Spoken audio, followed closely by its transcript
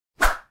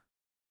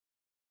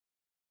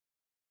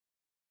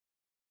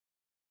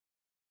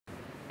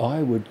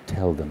I would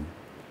tell them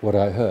what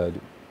I heard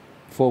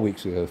 4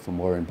 weeks ago from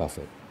Warren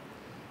Buffett,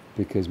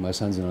 because my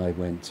sons and I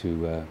went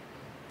to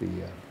the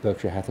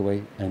Berkshire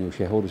Hathaway annual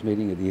shareholders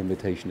meeting at the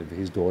invitation of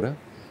his daughter,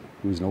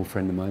 who was an old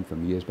friend of mine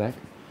from years back.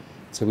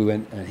 So we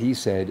went, and he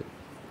said,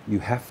 you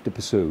have to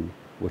pursue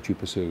what you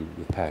pursue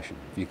with passion.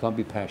 If you can't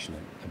be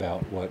passionate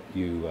about what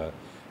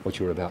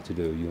you're about to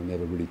do, you'll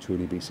never really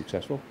truly be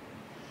successful.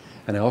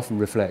 And I often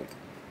reflect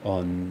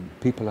on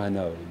people I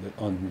know that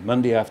on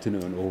Monday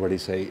afternoon already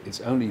say it's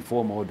only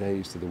 4 more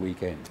days to the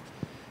weekend,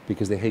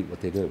 because they hate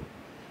what they do.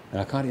 And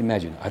I can't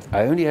imagine.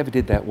 I only ever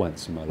did that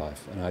once in my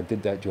life, and I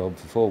did that job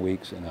for 4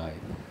 weeks, and I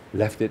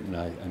left it, and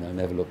I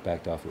never looked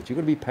back afterwards. You've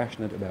got to be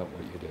passionate about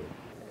what you do.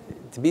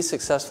 To be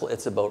successful,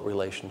 it's about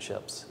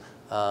relationships.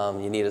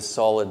 You need a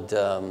solid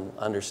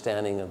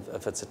understanding of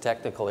if it's a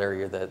technical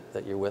area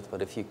that you're with,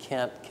 but if you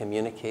can't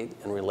communicate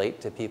and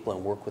relate to people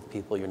and work with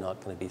people, you're not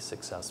going to be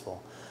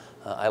successful.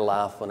 I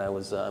laugh when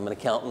I'm an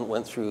accountant,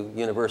 went through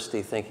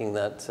university thinking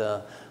that,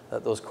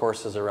 that those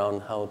courses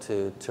around how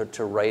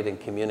to write and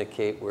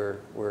communicate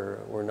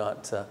were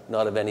not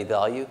of any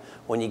value.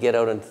 When you get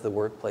out into the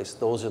workplace,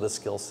 those are the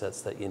skill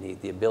sets that you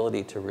need. The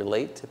ability to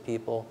relate to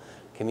people,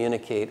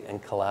 communicate,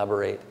 and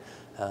collaborate.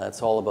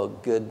 It's all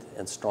about good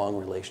and strong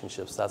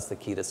relationships. That's the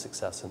key to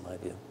success in my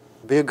view.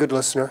 Be a good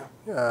listener.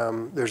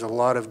 There's a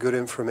lot of good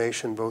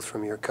information both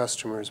from your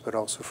customers but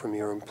also from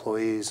your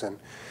employees, and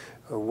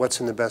what's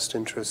in the best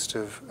interest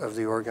of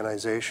the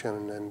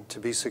organization. And to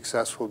be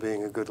successful,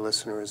 being a good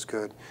listener is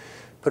good.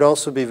 But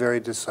also be very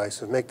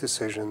decisive, make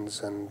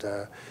decisions, and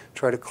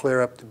try to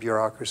clear up the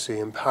bureaucracy,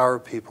 empower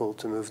people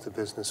to move the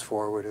business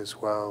forward as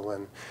well.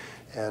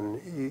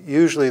 And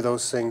usually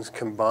those things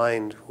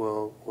combined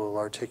will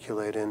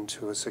articulate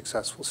into a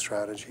successful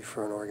strategy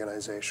for an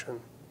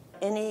organization.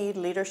 Any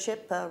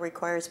leadership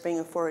requires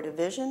bringing forward a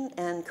vision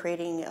and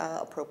creating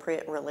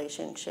appropriate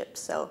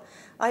relationships. So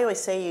I always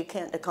say you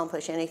can't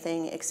accomplish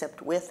anything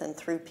except with and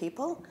through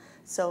people.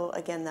 So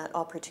again, that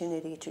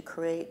opportunity to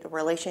create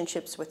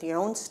relationships with your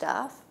own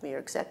staff, your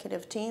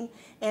executive team,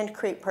 and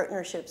create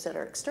partnerships that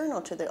are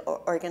external to the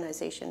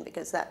organization,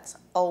 because that's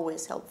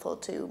always helpful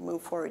to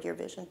move forward your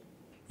vision.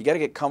 You got to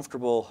get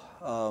comfortable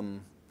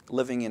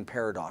living in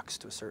paradox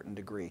to a certain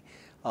degree.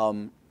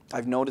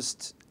 I've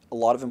noticed a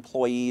lot of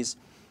employees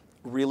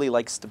really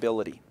like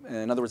stability.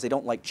 In other words, they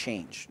don't like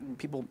change.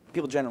 People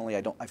generally,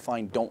 I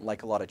find, don't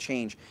like a lot of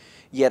change.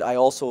 Yet I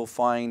also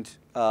find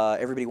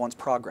everybody wants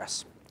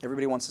progress.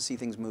 Everybody wants to see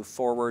things move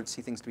forward,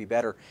 see things to be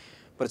better,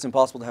 but it's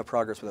impossible to have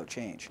progress without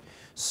change.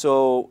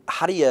 So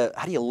how do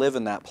you live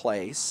in that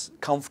place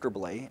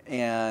comfortably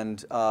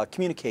and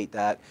communicate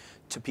that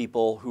to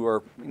people who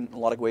are, in a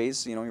lot of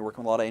ways, you know, you're working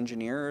with a lot of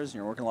engineers,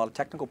 you're working with a lot of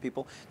technical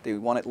people, they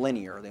want it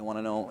linear, they want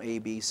to know A,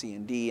 B, C,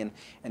 and D, and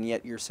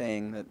yet you're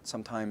saying that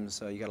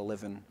sometimes you got to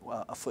live in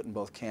a foot in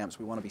both camps.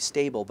 We want to be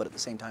stable, but at the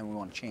same time we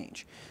want to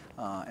change,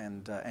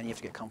 and you have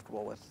to get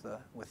comfortable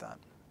with that.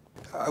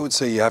 I would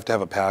say you have to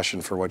have a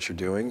passion for what you're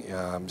doing.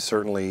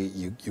 Certainly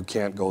you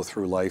can't go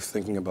through life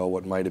thinking about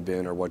what might have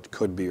been or what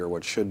could be or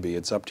what should be.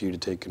 It's up to you to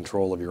take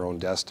control of your own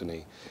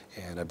destiny.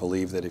 And I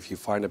believe that if you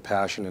find a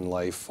passion in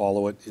life,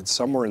 follow it. It's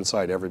somewhere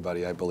inside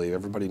everybody, I believe.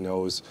 Everybody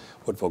knows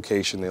what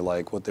vocation they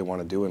like, what they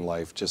want to do in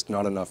life. Just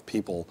not enough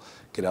people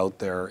get out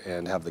there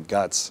and have the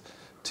guts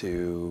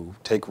to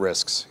take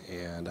risks.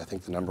 And I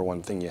think the number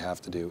one thing you have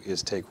to do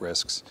is take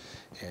risks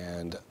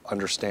and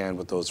understand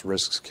what those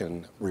risks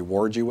can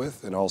reward you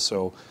with, and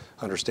also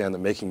understand that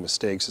making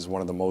mistakes is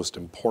one of the most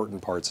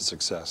important parts of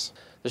success.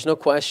 There's no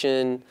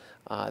question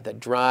that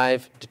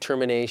drive,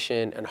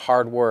 determination, and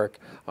hard work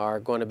are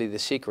going to be the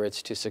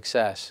secrets to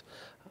success.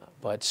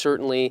 But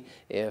certainly,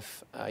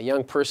 if a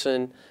young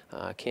person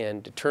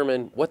can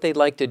determine what they'd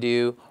like to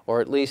do, or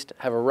at least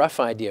have a rough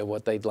idea of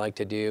what they'd like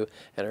to do,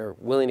 and are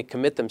willing to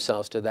commit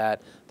themselves to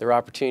that, their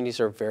opportunities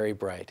are very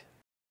bright.